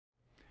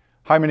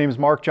Hi, my name is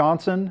Mark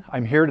Johnson.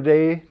 I'm here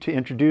today to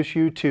introduce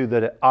you to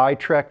the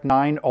iTrek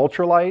 9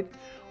 Ultralight.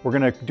 We're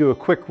going to do a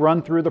quick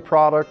run through the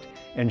product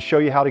and show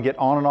you how to get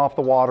on and off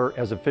the water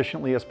as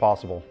efficiently as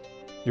possible.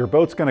 Your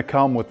boat's going to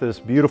come with this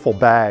beautiful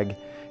bag.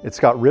 It's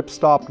got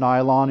ripstop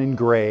nylon in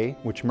gray,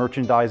 which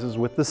merchandises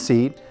with the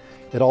seat.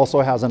 It also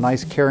has a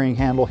nice carrying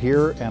handle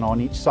here and on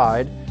each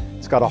side.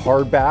 It's got a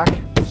hard back,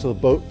 so the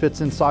boat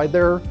fits inside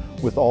there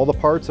with all the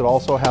parts. It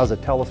also has a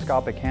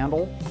telescopic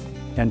handle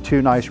and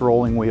two nice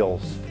rolling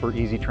wheels for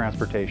easy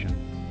transportation.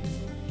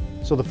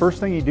 So the first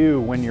thing you do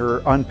when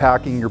you're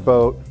unpacking your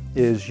boat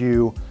is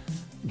you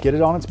get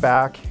it on its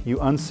back, you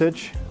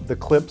unsitch the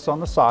clips on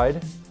the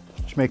side,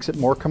 which makes it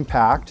more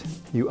compact.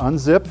 You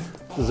unzip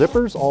the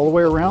zippers all the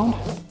way around.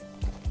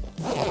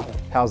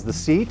 Has the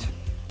seat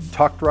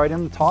tucked right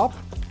in the top.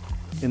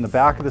 In the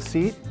back of the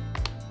seat,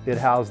 it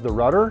has the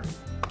rudder.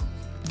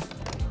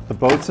 The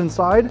boat's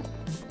inside.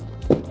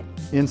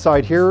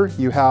 Inside here,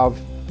 you have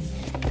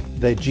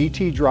the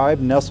GT drive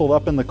nestled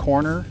up in the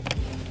corner.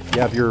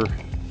 You have your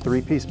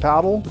three-piece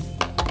paddle.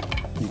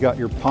 You got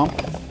your pump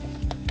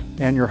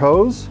and your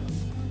hose.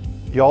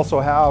 You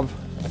also have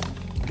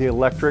the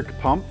electric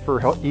pump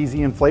for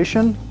easy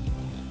inflation.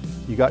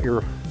 You got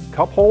your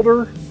cup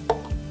holder.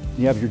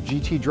 You have your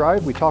GT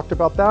drive, we talked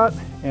about that.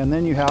 And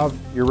then you have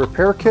your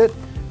repair kit.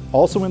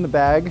 Also in the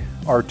bag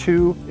are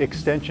two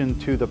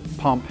extensions to the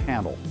pump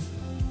handle.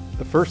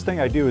 The first thing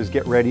I do is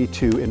get ready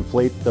to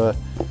inflate the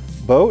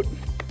boat.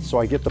 So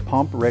I get the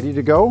pump ready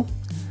to go.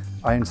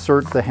 I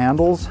insert the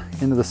handles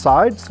into the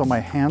side so my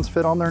hands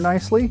fit on there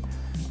nicely.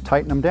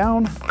 Tighten them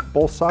down,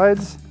 both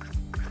sides.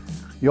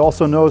 You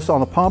also notice on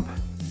the pump,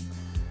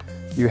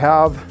 you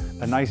have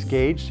a nice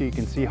gauge so you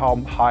can see how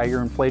high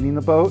you're inflating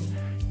the boat.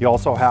 You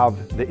also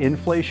have the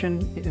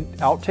inflation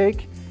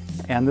outtake,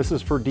 and this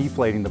is for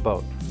deflating the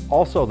boat.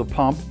 Also, the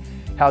pump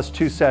has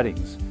two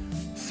settings: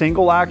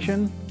 single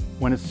action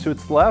when it's to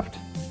its left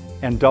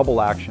and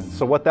double action.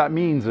 So what that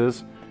means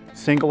is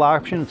single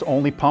action, it's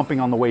only pumping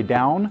on the way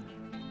down.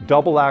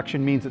 Double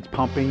action means it's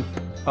pumping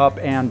up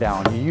and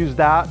down. You use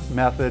that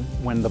method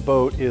when the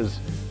boat is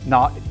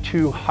not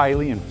too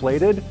highly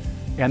inflated.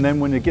 And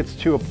then when it gets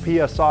to a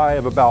PSI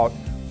of about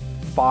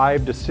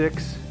 5 to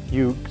 6,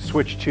 you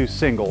switch to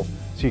single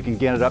so you can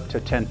get it up to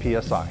 10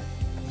 PSI.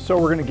 So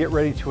we're gonna get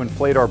ready to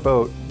inflate our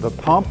boat. The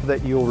pump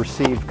that you'll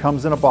receive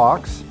comes in a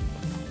box.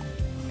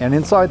 And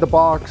inside the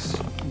box,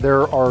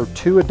 there are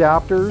two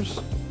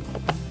adapters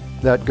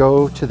that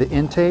go to the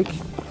intake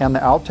and the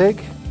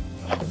outtake.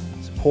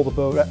 So pull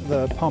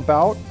the pump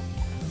out.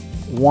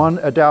 One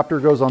adapter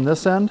goes on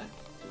this end.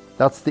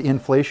 That's the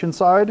inflation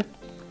side.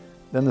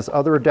 Then this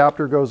other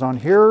adapter goes on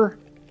here.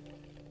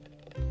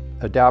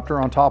 Adapter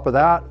on top of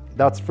that,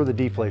 that's for the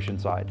deflation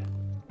side.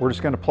 We're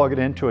just going to plug it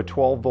into a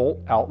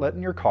 12-volt outlet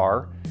in your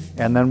car,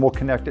 and then we'll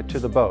connect it to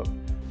the boat.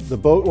 The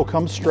boat will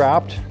come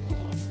strapped,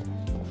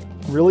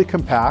 really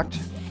compact.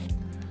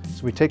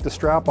 So we take the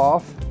strap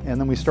off, and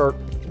then we start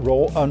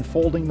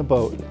unfolding the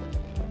boat.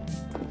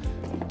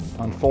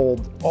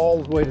 Unfold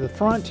all the way to the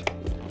front,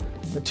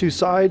 the two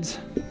sides.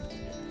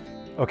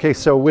 Okay,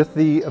 so with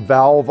the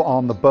valve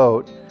on the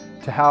boat,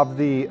 to have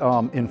the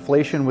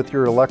inflation with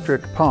your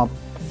electric pump,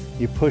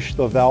 you push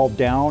the valve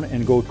down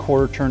and go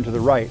quarter turn to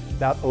the right.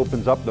 That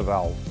opens up the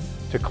valve.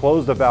 To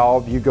close the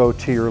valve, you go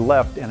to your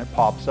left and it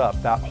pops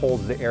up. That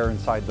holds the air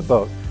inside the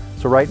boat.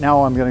 So right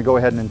now I'm gonna go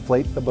ahead and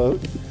inflate the boat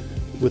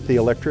with the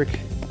electric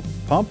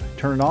pump,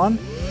 turn it on,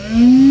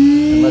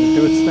 and let it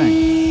do its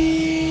thing.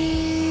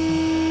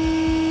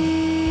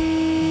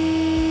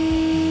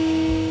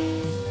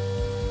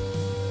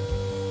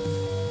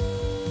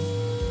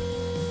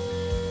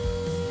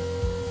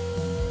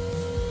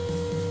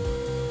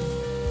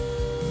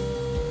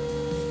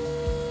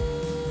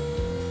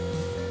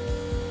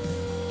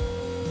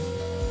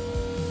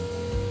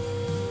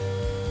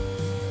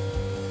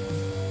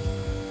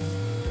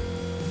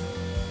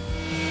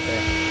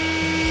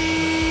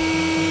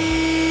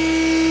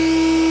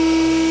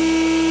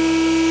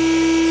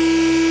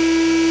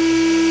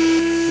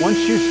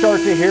 Once you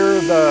start to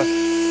hear the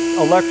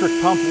electric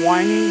pump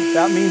whining,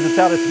 that means it's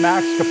at its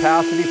max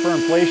capacity for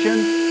inflation.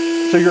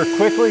 So you're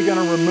quickly going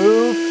to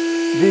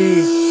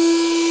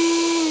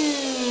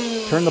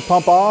turn the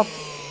pump off,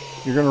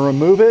 you're going to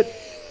remove it,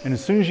 and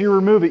as soon as you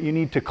remove it, you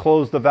need to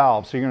close the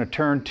valve. So you're going to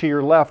turn to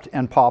your left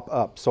and pop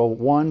up. So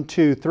 1,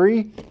 2,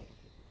 3,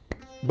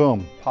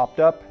 boom, popped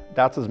up.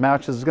 That's as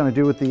much as it's going to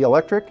do with the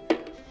electric.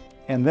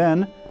 And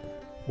then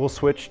we'll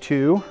switch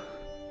to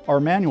our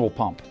manual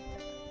pump.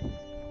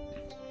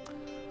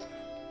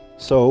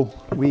 So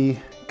we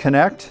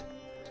connect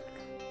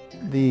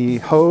the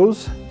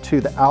hose to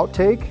the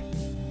outtake,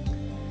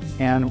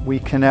 and we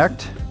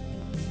connect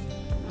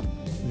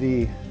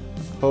the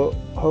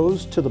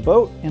hose to the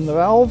boat in the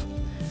valve.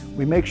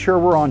 We make sure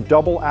we're on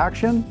double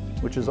action,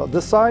 which is on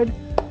this side,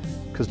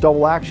 because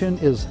double action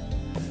is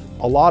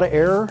a lot of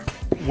air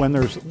when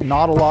there's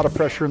not a lot of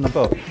pressure in the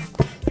boat.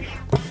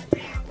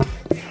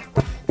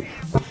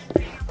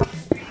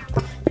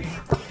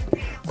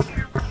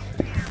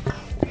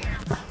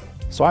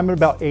 So I'm at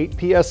about 8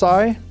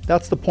 PSI.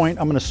 That's the point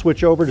I'm gonna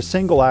switch over to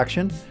single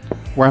action,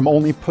 where I'm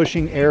only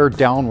pushing air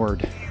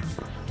downward.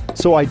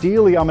 So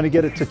ideally, I'm gonna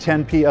get it to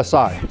 10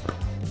 PSI.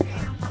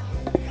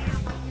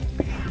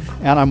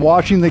 And I'm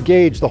watching the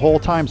gauge the whole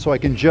time so I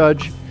can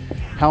judge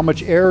how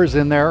much air is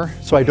in there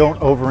so I don't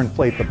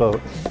overinflate the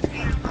boat.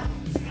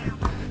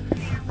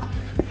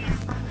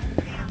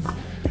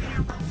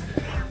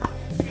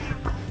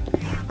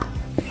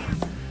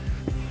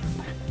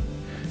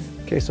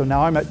 Okay, so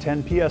now I'm at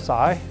 10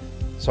 PSI.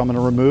 So I'm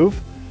gonna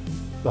remove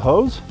the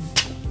hose.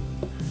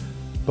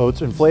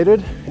 Boat's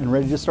inflated and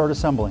ready to start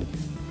assembling.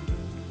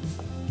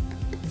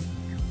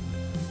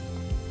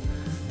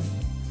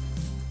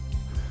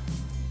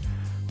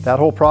 That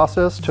whole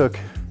process took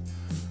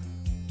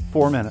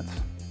 4 minutes.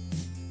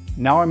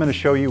 Now I'm gonna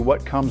show you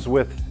what comes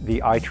with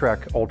the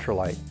iTrek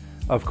Ultralight.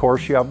 Of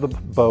course, you have the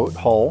boat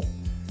hull,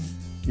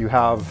 you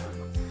have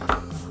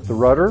the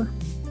rudder,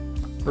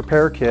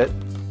 repair kit,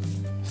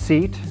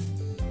 seat,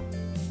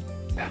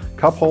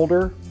 cup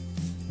holder,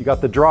 you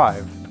got the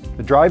drive.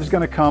 The drive is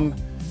going to come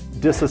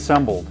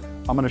disassembled.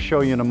 I'm going to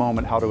show you in a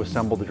moment how to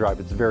assemble the drive.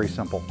 It's very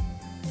simple.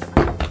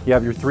 You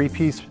have your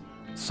 3-piece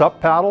sup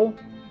paddle,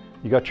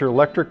 you got your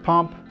electric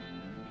pump,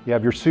 you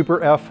have your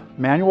Super F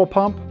manual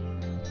pump,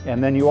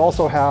 and then you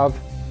also have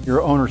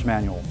your owner's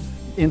manual.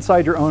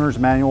 Inside your owner's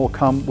manual will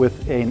come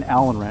with an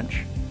Allen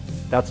wrench.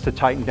 That's to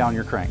tighten down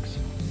your cranks.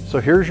 So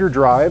here's your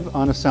drive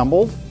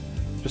unassembled.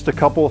 Just a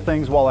couple of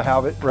things while I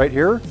have it right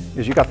here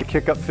is you got the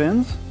kick-up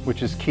fins,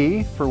 which is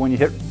key for when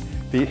if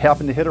you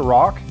happen to hit a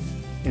rock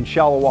in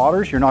shallow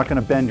waters, you're not going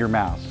to bend your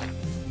mast.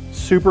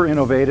 Super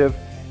innovative.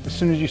 As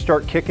soon as you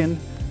start kicking,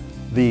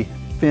 the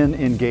fin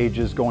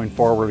engages going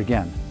forward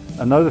again.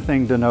 Another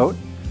thing to note,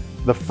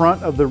 the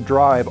front of the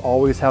drive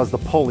always has the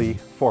pulley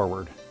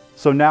forward.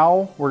 So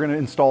now we're going to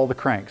install the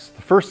cranks.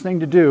 The first thing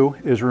to do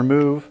is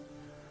remove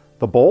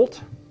the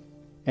bolt,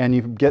 and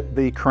you get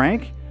the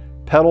crank.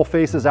 Pedal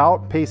faces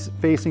out,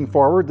 facing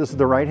forward. This is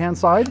the right-hand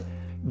side.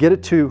 Get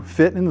it to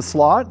fit in the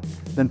slot,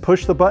 then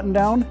push the button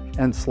down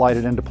and slide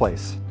it into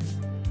place.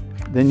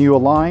 Then you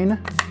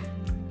align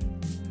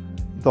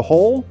the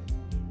hole.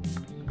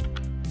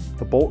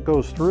 The bolt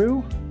goes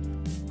through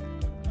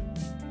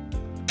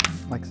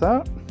like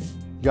that.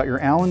 You got your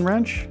Allen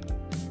wrench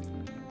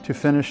to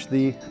finish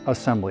the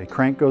assembly.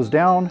 Crank goes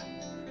down.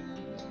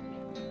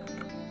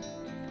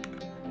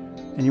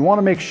 And you want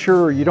to make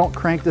sure you don't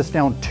crank this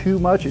down too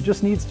much. It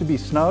just needs to be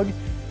snug.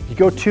 If you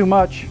go too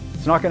much,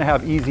 it's not going to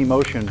have easy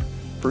motion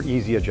for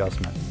easy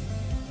adjustment.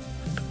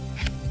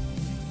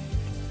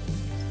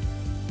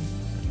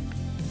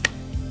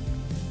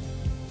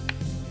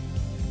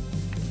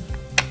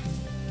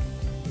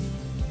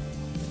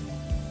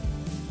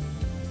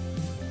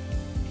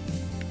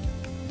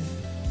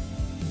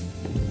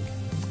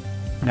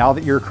 Now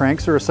that your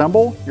cranks are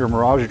assembled, your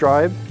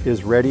MirageDrive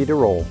is ready to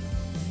roll.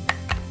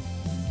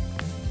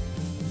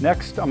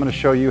 Next, I'm going to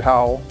show you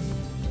how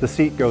the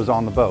seat goes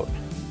on the boat.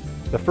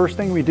 The first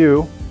thing we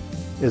do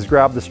is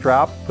grab the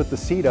strap, put the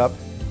seat up,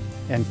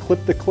 and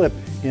clip the clip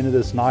into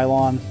this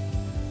nylon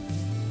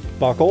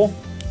buckle.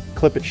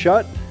 Clip it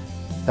shut.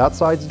 That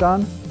side's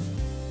done.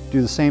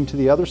 Do the same to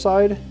the other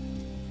side.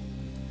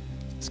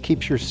 This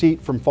keeps your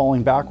seat from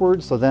falling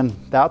backwards. So then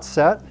that's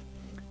set.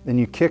 Then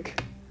you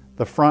kick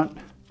the front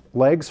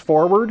legs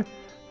forward,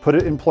 put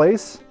it in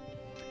place.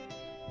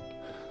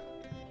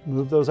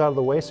 Move those out of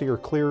the way so you're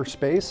clear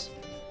space,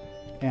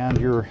 and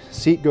your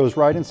seat goes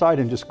right inside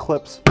and just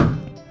clips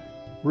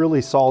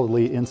really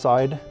solidly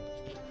inside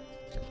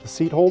the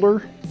seat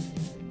holder.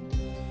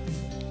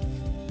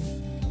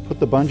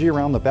 Put the bungee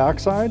around the back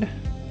side,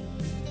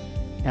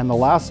 and the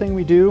last thing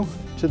we do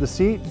to the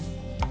seat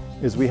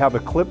is we have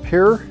a clip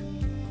here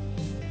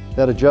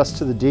that adjusts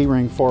to the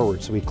D-ring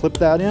forward. So we clip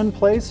that in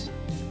place,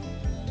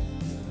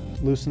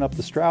 loosen up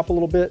the strap a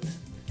little bit,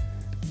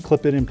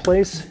 clip it in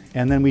place,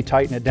 and then we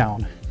tighten it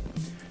down.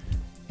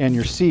 And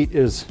your seat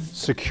is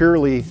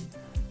securely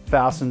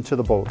fastened to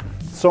the boat.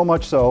 So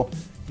much so,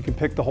 you can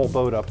pick the whole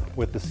boat up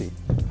with the seat.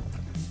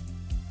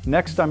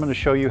 Next, I'm going to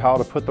show you how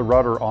to put the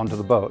rudder onto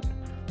the boat.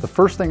 The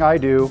first thing I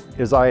do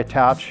is I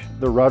attach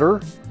the rudder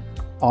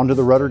onto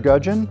the rudder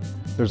gudgeon.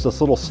 There's this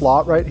little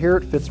slot right here.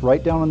 It fits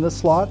right down in this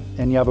slot,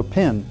 and you have a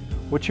pin.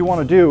 What you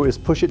want to do is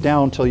push it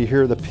down until you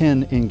hear the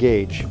pin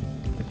engage.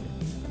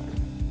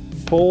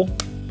 Pull,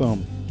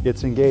 boom,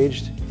 it's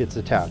engaged, it's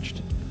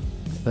attached.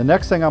 The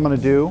next thing I'm going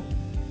to do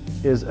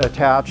is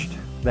attach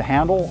the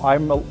handle.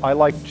 I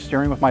like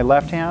steering with my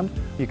left hand.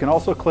 You can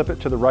also clip it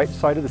to the right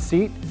side of the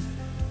seat.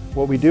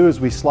 What we do is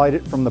we slide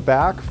it from the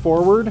back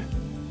forward,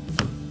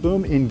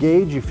 boom,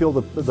 engage. You feel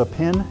the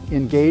pin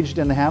engaged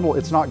in the handle.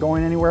 It's not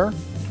going anywhere.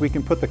 We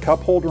can put the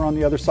cup holder on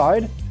the other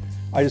side.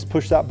 I just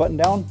push that button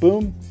down,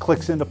 boom,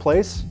 clicks into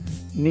place.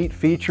 Neat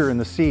feature in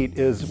the seat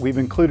is we've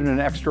included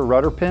an extra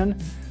rudder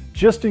pin.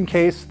 Just in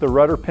case the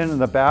rudder pin in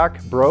the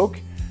back broke,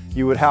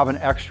 you would have an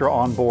extra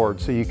on board,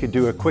 so you could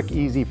do a quick,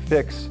 easy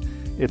fix.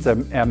 It's a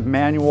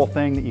manual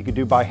thing that you could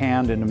do by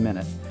hand in a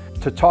minute.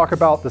 To talk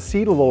about the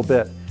seat a little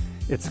bit,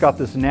 it's got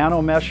this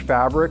nano mesh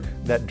fabric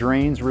that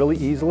drains really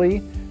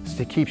easily,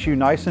 It keeps you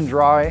nice and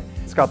dry.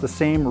 It's got the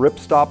same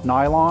ripstop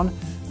nylon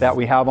that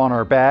we have on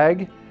our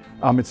bag.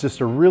 It's just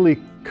a really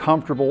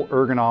comfortable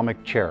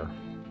ergonomic chair.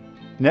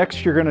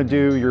 Next, you're gonna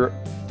do your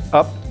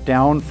up,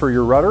 down for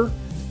your rudder.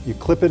 You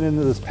clip it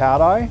into this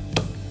pad eye,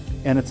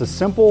 and it's a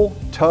simple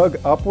tug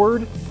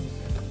upward,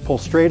 pull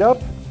straight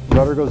up,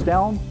 rudder goes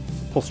down,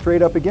 pull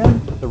straight up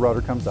again, the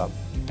rudder comes up.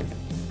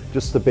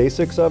 Just the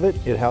basics of it.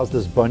 It has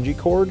this bungee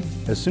cord.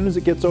 As soon as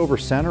it gets over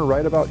center,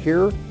 right about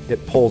here,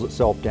 it pulls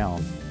itself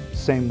down.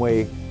 Same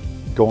way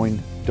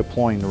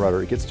deploying the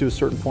rudder. It gets to a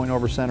certain point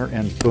over center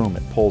and boom,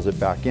 it pulls it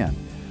back in.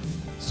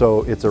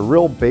 So it's a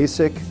real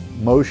basic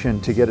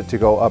motion to get it to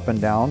go up and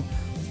down.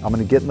 I'm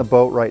gonna get in the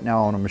boat right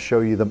now and I'm gonna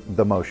show you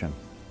the motion.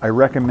 I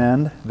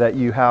recommend that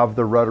you have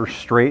the rudder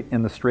straight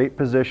in the straight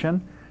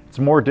position. It's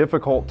more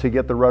difficult to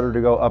get the rudder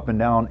to go up and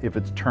down if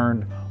it's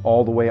turned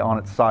all the way on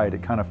its side.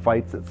 It kind of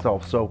fights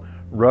itself. So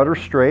rudder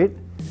straight,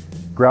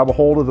 grab a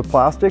hold of the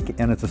plastic,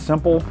 and it's a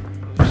simple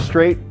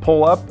straight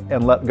pull up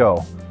and let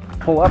go.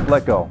 Pull up,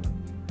 let go.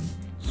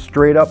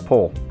 Straight up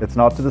pull. It's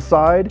not to the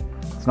side,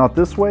 it's not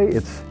this way,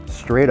 it's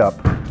straight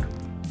up.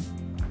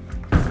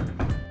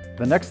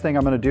 The next thing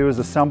I'm going to do is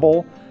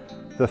assemble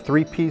the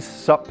 3-piece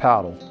SUP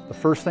paddle. The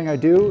first thing I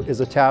do is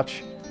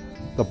attach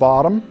the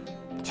bottom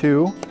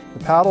to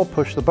the paddle,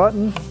 push the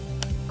button,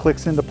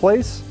 clicks into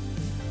place.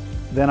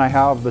 Then I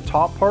have the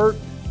top part,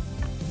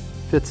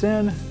 fits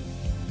in,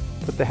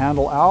 put the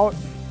handle out.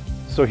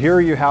 So here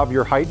you have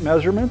your height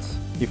measurements.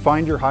 You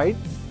find your height,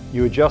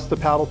 you adjust the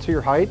paddle to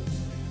your height,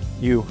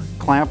 you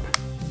clamp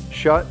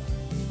shut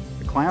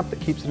the clamp that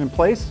keeps it in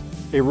place.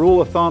 A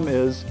rule of thumb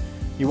is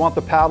you want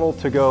the paddle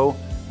to go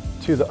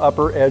to the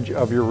upper edge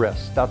of your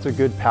wrist. That's a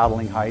good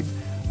paddling height.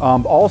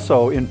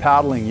 Also in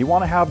paddling, you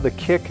want to have the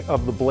kick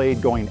of the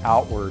blade going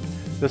outward.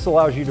 This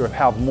allows you to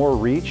have more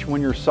reach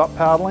when you're SUP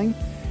paddling.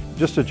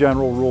 Just a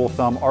general rule of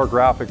thumb, our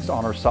graphics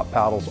on our SUP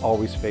paddles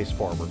always face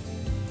forward.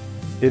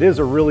 It is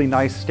a really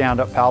nice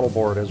stand-up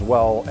paddleboard as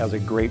well as a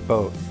great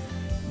boat.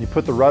 You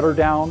put the rudder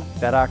down,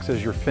 that acts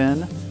as your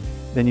fin.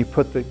 Then you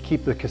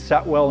keep the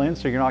cassette well in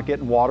so you're not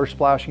getting water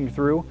splashing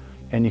through,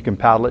 and you can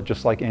paddle it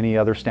just like any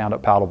other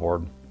stand-up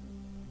paddleboard.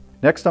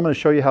 Next, I'm going to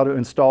show you how to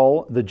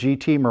install the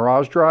GT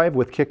MirageDrive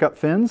with kick-up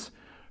fins.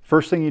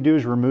 First thing you do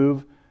is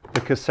remove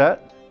the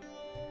cassette,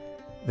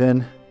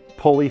 then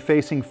pulley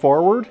facing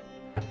forward.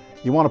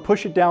 You want to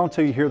push it down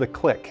until you hear the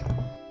click.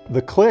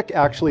 The click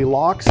actually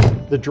locks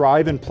the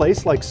drive in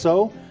place like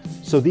so.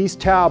 So these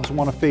tabs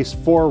want to face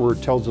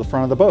forward towards the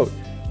front of the boat.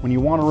 When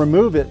you want to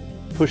remove it,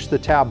 push the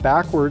tab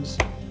backwards,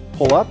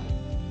 pull up,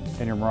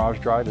 and your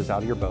MirageDrive is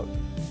out of your boat.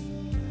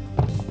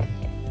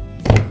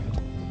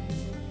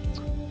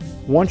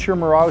 Once your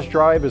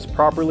MirageDrive is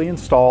properly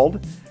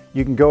installed,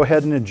 you can go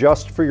ahead and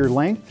adjust for your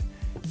length.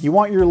 You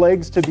want your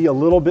legs to be a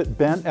little bit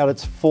bent at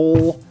its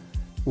full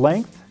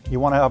length. You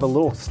want to have a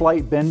little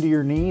slight bend to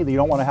your knee. You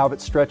don't want to have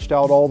it stretched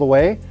out all the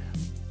way.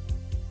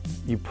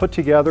 You put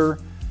together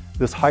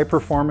this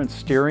high-performance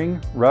steering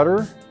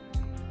rudder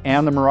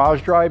and the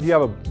MirageDrive, you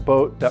have a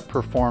boat that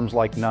performs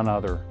like none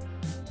other.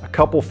 A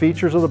couple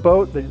features of the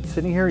boat that's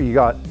sitting here, you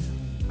got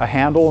a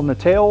handle in the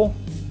tail.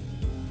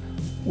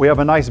 We have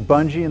a nice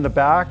bungee in the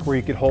back where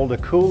you could hold a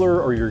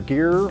cooler or your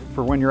gear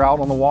for when you're out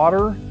on the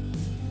water,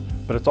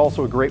 but it's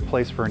also a great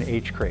place for an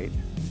H-crate.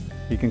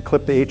 You can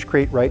clip the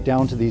H-crate right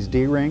down to these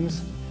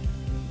D-rings.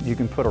 You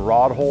can put a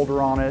rod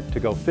holder on it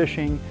to go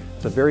fishing.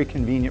 It's a very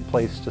convenient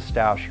place to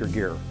stash your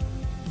gear.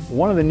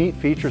 One of the neat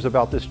features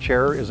about this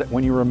chair is that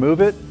when you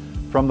remove it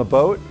from the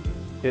boat,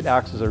 it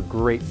acts as a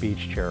great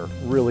beach chair,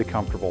 really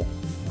comfortable.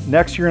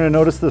 Next, you're going to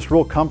notice this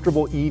real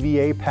comfortable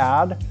EVA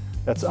pad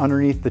that's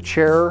underneath the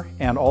chair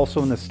and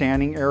also in the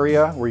standing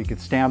area where you can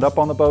stand up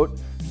on the boat.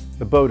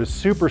 The boat is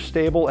super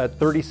stable at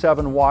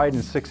 37 wide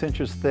and 6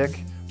 inches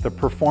thick. The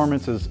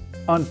performance is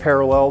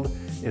unparalleled.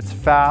 It's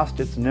fast,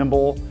 it's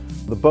nimble.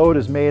 The boat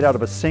is made out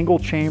of a single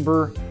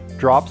chamber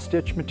drop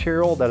stitch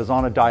material that is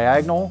on a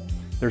diagonal.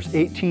 There's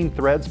 18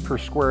 threads per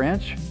square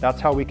inch. That's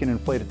how we can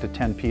inflate it to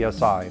 10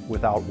 PSI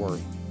without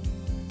worry.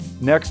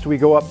 Next, we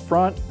go up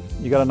front.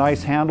 You got a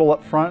nice handle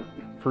up front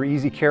for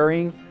easy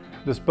carrying.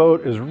 This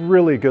boat is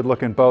really good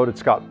looking boat.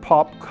 It's got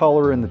pop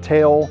color in the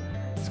tail.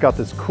 It's got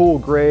this cool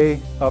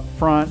gray up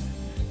front.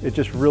 It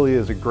just really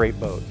is a great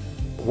boat.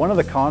 One of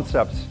the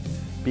concepts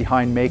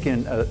behind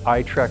making an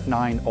iTrek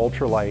 9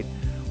 Ultralight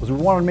was we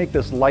wanted to make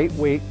this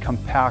lightweight,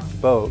 compact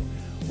boat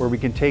where we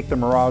can take the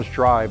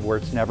MirageDrive where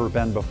it's never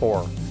been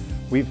before.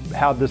 We've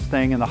had this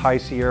thing in the high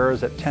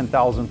Sierras at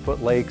 10,000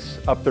 foot lakes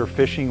up there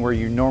fishing where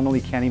you normally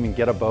can't even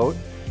get a boat.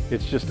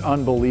 It's just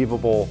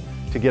unbelievable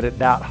to get it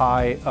that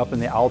high up in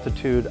the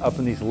altitude, up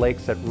in these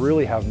lakes that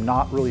really have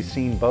not really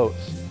seen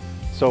boats.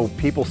 So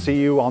people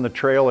see you on the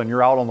trail and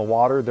you're out on the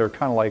water, they're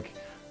kind of like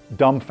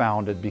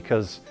dumbfounded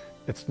because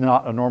it's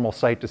not a normal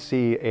sight to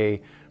see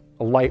a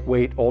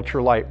lightweight,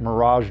 ultralight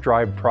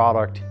MirageDrive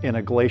product in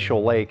a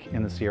glacial lake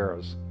in the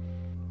Sierras.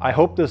 I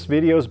hope this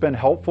video has been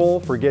helpful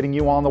for getting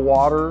you on the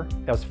water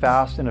as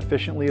fast and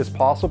efficiently as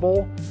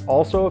possible.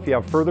 Also, if you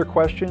have further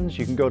questions,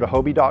 you can go to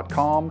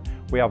Hobie.com.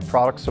 We have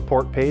product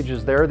support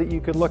pages there that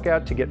you could look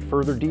at to get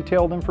further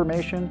detailed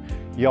information.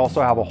 You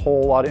also have a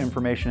whole lot of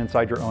information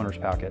inside your owner's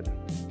packet.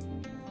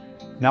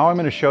 Now I'm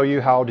going to show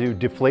you how to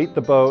deflate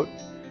the boat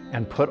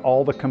and put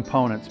all the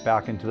components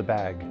back into the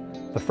bag.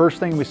 The first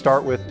thing we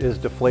start with is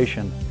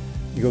deflation.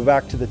 You go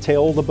back to the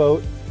tail of the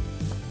boat,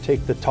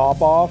 take the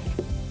top off,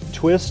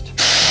 twist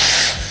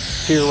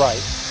to your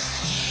right.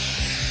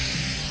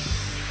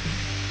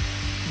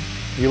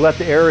 You let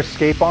the air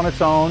escape on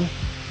its own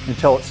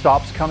until it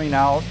stops coming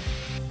out.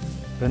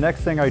 The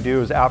next thing I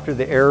do is after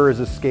the air is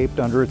escaped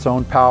under its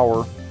own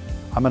power,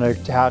 I'm going to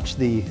attach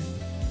the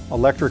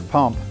electric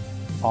pump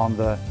on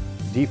the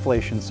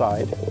deflation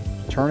side.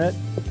 Turn it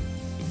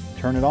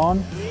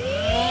on,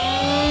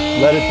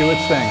 let it do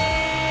its thing.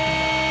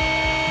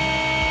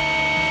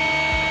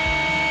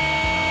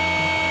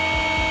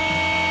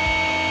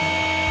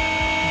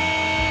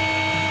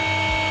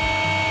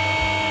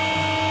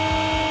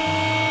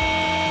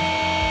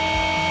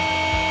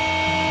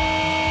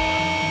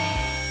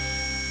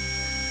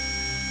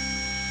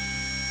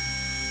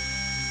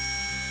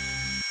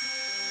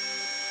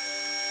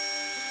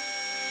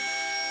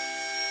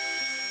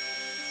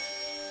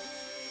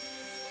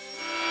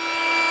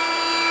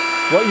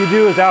 What you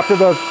do is after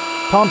the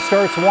pump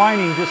starts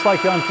whining, just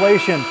like the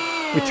inflation,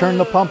 we turn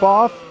the pump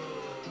off,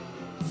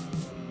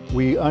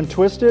 we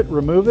untwist it,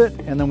 remove it,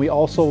 and then we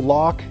also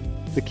lock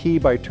the key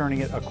by turning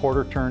it a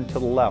quarter turn to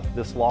the left.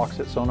 This locks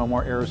it so no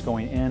more air is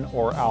going in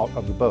or out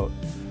of the boat.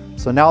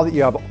 So now that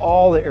you have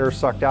all the air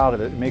sucked out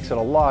of it, it makes it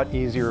a lot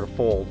easier to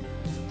fold.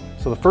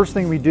 So the first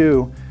thing we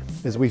do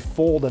is we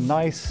fold a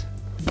nice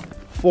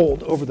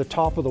fold over the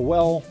top of the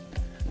well,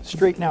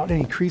 straighten out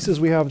any creases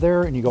we have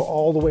there, and you go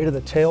all the way to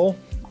the tail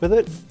with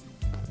it.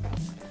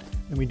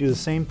 And we do the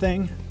same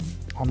thing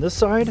on this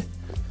side,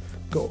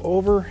 go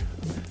over.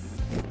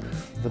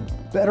 The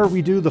better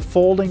we do the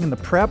folding and the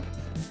prep,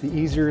 the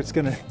easier it's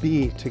gonna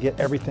be to get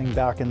everything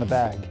back in the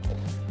bag.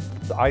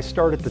 So I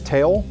start at the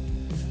tail,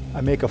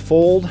 I make a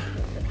fold,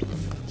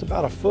 it's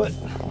about a foot,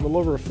 a little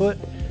over a foot,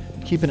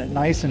 keeping it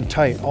nice and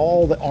tight.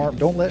 All the arm,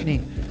 don't let any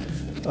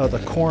of the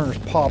corners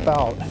pop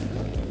out.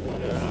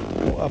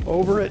 Go up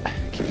over it,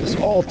 keep this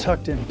all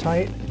tucked in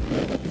tight.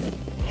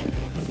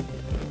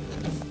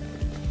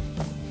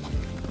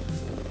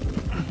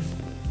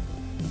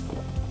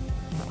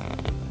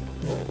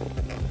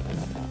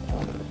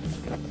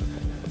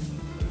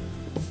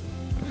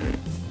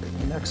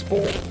 Next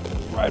fold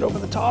right over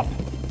the top.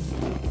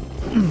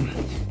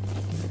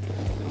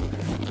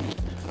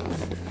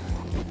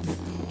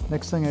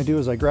 Next thing I do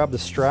is I grab the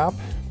strap.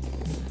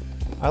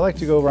 I like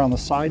to go around the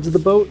sides of the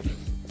boat,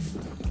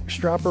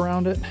 strap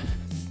around it.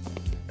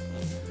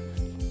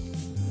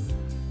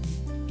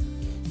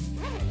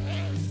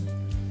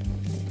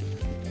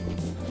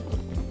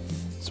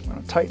 So I'm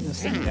going to tighten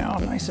this thing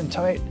down nice and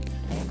tight,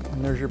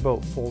 and there's your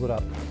boat folded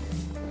up,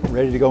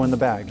 ready to go in the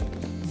bag.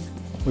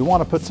 We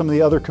want to put some of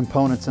the other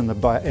components in the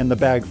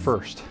bag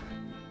first.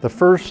 The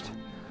first,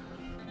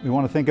 we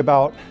want to think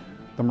about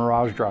the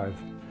MirageDrive.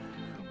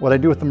 What I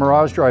do with the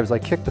MirageDrive is I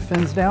kick the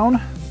fins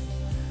down,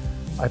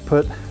 I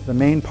put the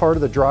main part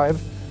of the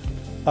drive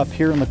up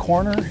here in the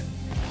corner,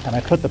 and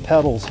I put the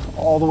pedals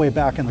all the way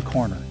back in the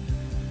corner.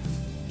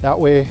 That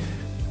way,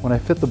 when I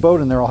fit the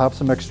boat in there, I'll have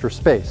some extra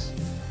space.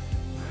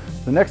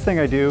 The next thing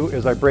I do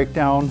is I break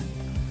down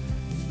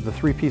the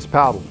three-piece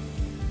paddle.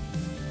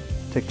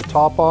 Take the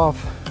top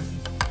off,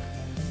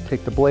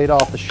 take the blade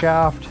off the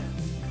shaft.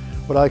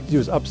 What I like to do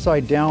is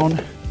upside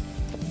down,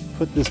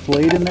 put this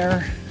blade in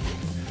there,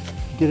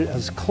 get it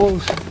as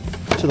close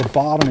to the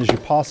bottom as you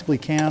possibly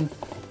can,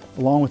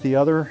 along with the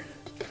other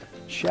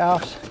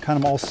shafts, kind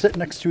of all sit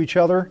next to each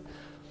other.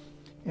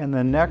 And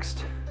then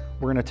next,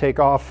 we're gonna take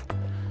off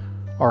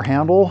our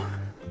handle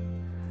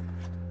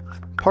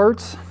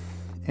parts.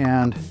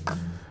 And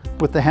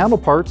with the handle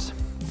parts,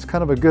 it's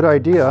kind of a good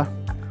idea,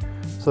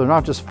 so they're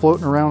not just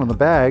floating around in the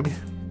bag.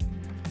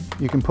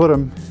 You can put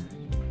them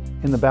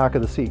in the back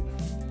of the seat.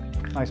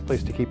 Nice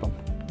place to keep them.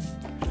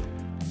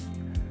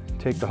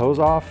 Take the hose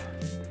off.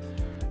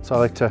 So I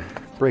like to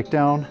break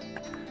down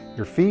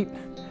your feet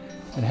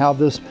and have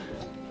this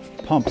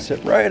pump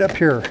sit right up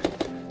here,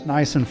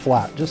 nice and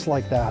flat, just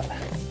like that.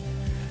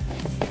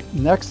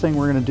 Next thing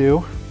we're gonna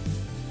do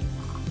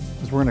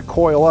is we're gonna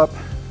coil up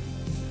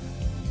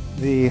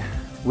the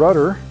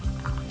rudder.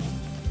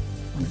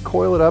 We're gonna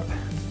coil it up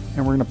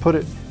and we're gonna put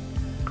it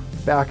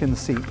back in the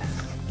seat.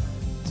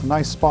 It's a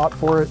nice spot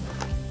for it.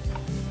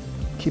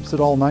 Keeps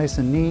it all nice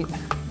and neat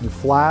and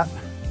flat.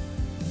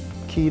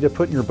 Key to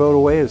putting your boat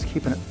away is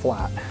keeping it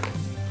flat.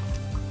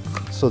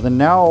 So then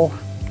now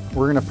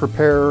we're gonna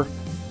prepare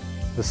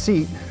the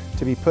seat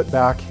to be put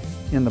back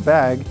in the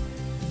bag.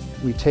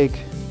 We take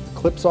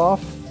clips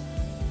off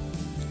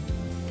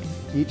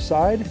each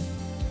side.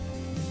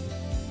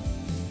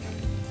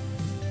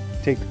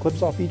 Take the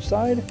clips off each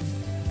side.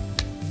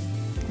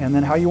 And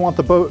then how you want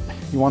the boat,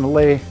 you want to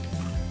lay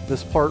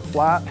this part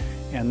flat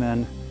and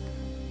then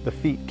the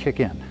feet kick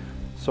in.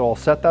 So I'll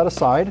set that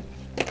aside.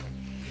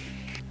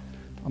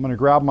 I'm gonna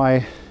grab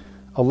my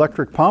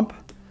electric pump,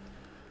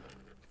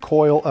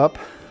 coil up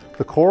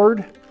the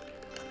cord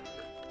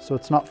so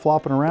it's not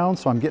flopping around.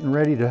 So I'm getting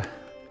ready to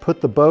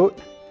put the boat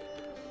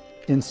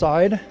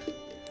inside.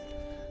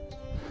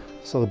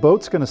 So the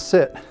boat's gonna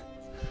sit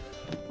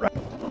right.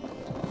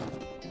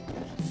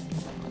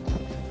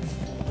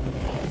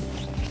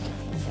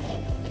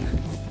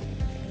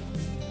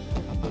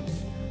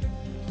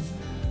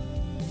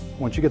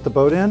 Once you get the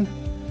boat in,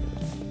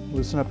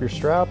 loosen up your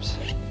straps.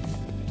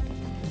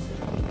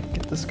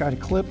 Get this guy to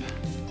clip.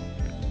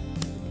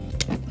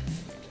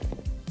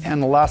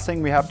 And the last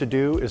thing we have to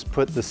do is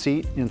put the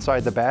seat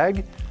inside the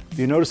bag.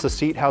 You notice the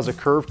seat has a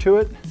curve to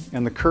it,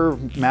 and the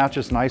curve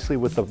matches nicely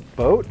with the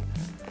boat.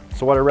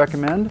 So what I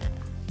recommend,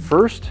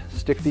 first,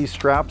 stick these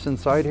straps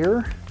inside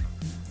here.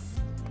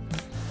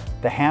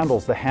 The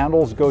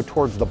handles go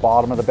towards the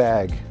bottom of the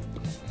bag.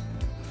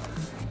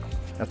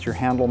 That's your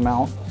handle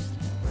mount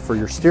for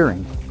your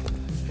steering.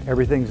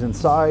 Everything's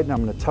inside, and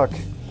I'm gonna tuck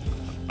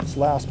this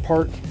last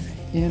part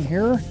in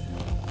here,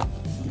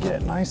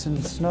 get it nice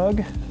and snug,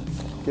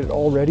 get it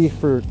all ready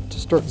to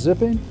start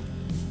zipping.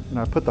 And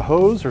I put the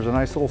hose, there's a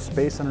nice little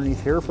space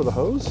underneath here for the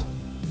hose.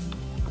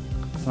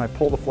 And I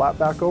pull the flap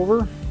back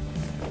over,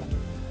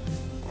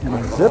 and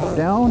I zip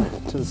down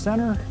to the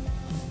center,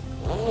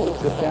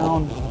 zip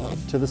down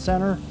to the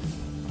center.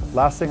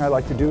 Last thing I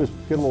like to do is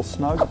get a little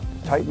snug,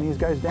 tighten these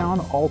guys down,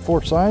 all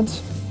 4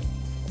 sides,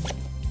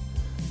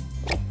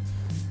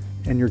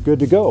 and you're good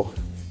to go.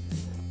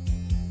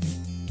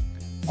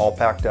 All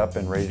packed up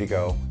and ready to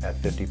go at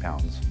 50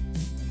 pounds.